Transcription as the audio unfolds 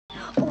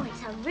Oh,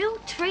 it's a real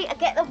treat to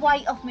get the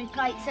weight off me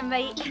plates and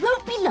meat. It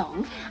won't be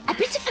long. I'd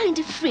better find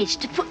a fridge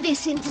to put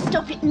this in to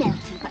stop it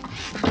melting, but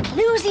I'll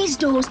close these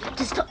doors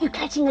to stop you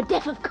catching a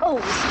death of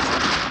cold.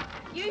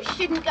 You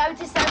shouldn't go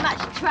to so much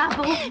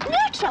trouble. No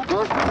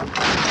trouble.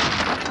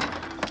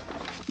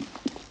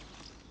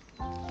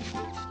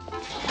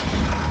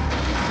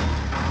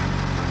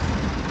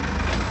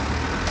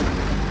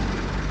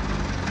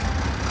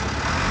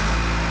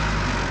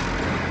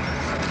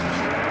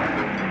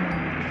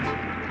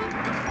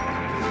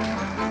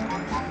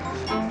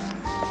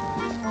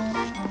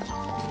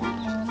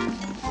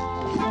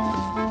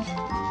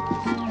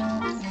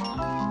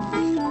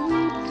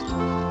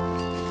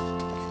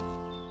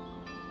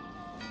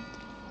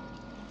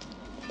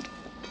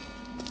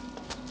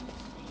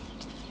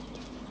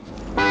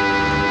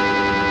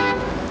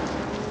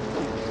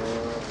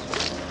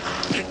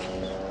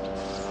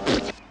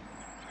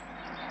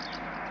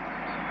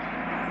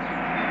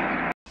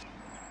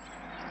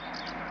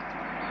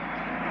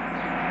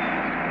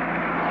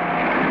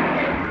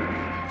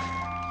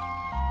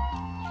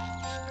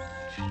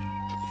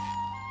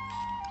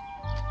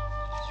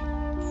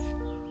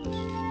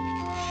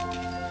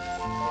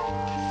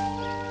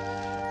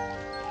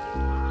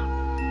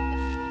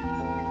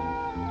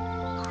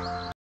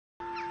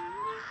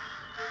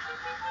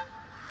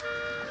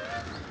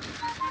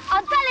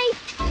 Aunt Dolly,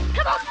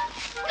 come on.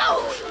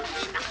 No!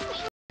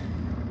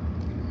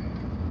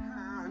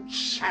 Aunt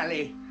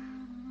Sally.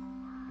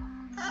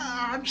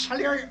 Aunt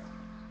Sally,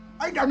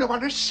 I don't know what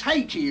to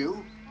say to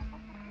you.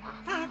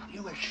 Aren't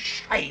you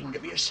ashamed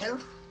of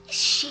yourself?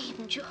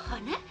 Ashamed, Your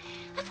Honour?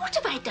 Of what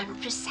have I done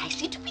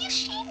precisely to be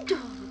ashamed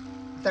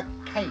of? The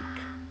cake,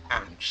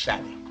 Aunt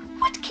Sally.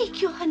 What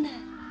cake, Your Honour?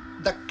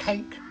 The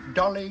cake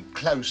Dolly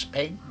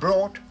Clothes-Peg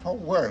brought for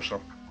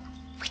Worzel.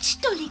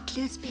 Which Dolly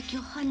Clothes-Peg,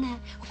 Your Honour?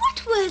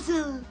 What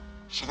Worzel?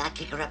 Shall I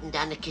kick her up and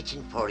down the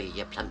kitchen for you,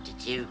 you plumped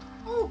you?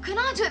 Oh, can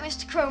I do it,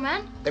 Mr.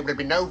 Crowman? There will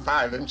be no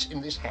violence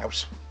in this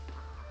house.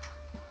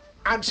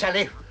 Aunt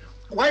Sally,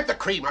 wipe the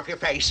cream off your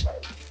face.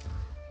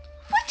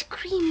 What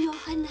cream, Your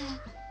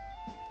Honour?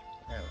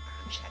 Oh,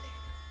 Aunt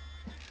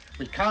Sally,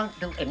 we can't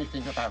do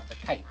anything about the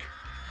cake,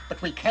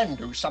 but we can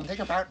do something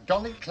about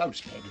Dolly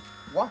Clothes-Peg.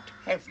 What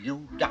have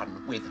you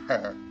done with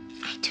her?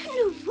 I don't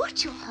know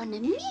what Your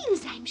Honour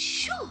means, I'm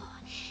sure.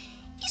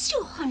 Is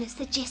Your Honour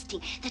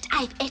suggesting that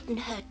I've eaten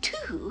her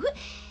too?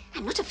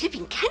 I'm not a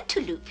flipping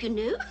cantaloupe, you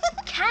know.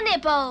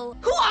 Cannibal!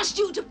 Who asked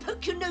you to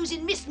poke your nose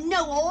in Miss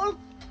Know-All?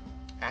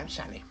 Aunt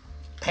Sally,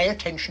 pay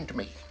attention to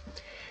me.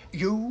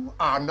 You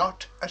are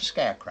not a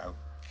scarecrow.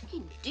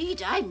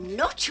 Indeed, I'm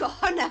not, Your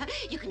Honour.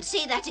 You can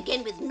say that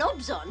again with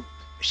knobs on.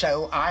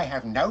 So I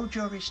have no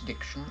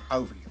jurisdiction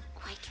over you.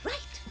 Quite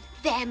right.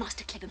 There,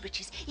 Master Clever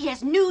Breeches. He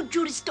has no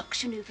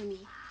jurisdiction over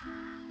me.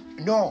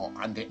 Nor,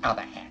 on the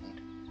other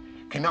hand,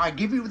 can I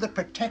give you the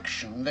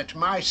protection that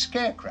my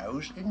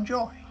scarecrows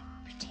enjoy.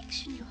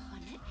 Protection, Your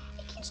Honour?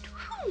 Against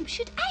whom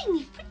should I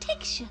need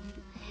protection?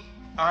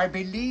 I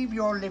believe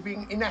you're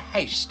living in a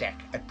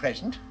haystack at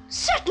present.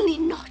 Certainly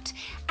not.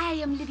 I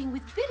am living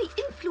with very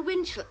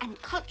influential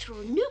and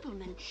cultural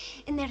noblemen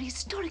in their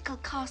historical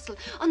castle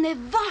on their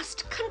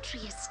vast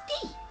country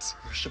estate.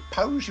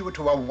 Suppose you were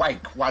to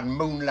awake one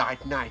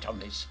moonlight night on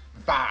this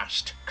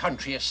vast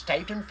country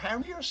estate and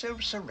found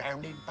yourself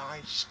surrounded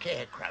by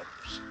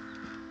scarecrows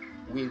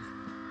with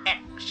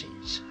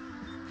axes.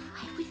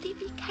 Why would they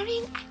be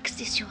carrying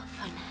axes, Your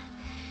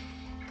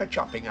Honour? For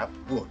chopping up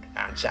wood,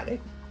 Aunt Sally.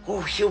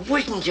 Oh, you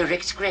wouldn't, Your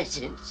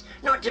Excrescence.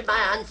 Not to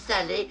my Aunt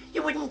Sally.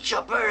 You wouldn't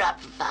chop her up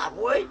if I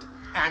would.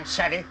 Aunt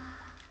Sally,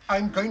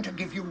 I'm going to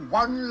give you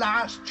one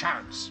last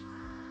chance.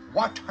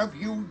 What have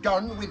you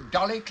done with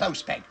Dolly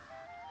Clothes-Peg?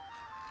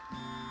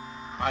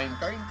 I'm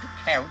going to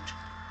count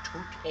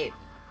to 10.